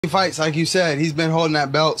fights, like you said, he's been holding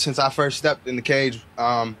that belt since I first stepped in the cage.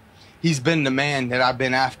 He's been the man that I've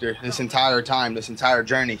been after this entire time, this entire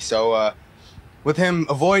journey. So with him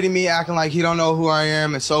avoiding me, acting like he don't know who I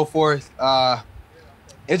am and so forth,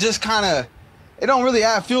 it just kind of, it don't really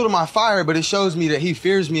add fuel to my fire, but it shows me that he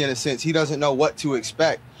fears me in a sense. He doesn't know what to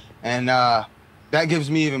expect. And that gives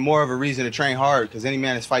me even more of a reason to train hard, because any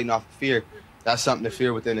man that's fighting off of fear, that's something to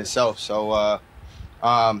fear within itself. So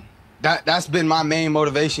that's been my main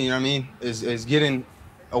motivation, you know what I mean, is getting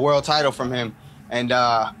a world title from him. And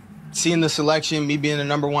seeing the selection, me being the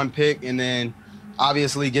 #1 pick, and then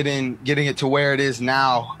obviously getting it to where it is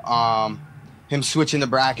now, him switching the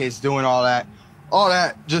brackets, doing all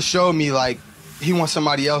that just showed me, like, he wants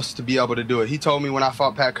somebody else to be able to do it. He told me when I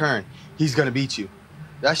fought Pat Curran, he's going to beat you.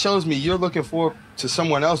 That shows me you're looking forward to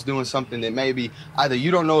someone else doing something that maybe either you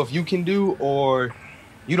don't know if you can do or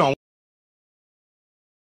you don't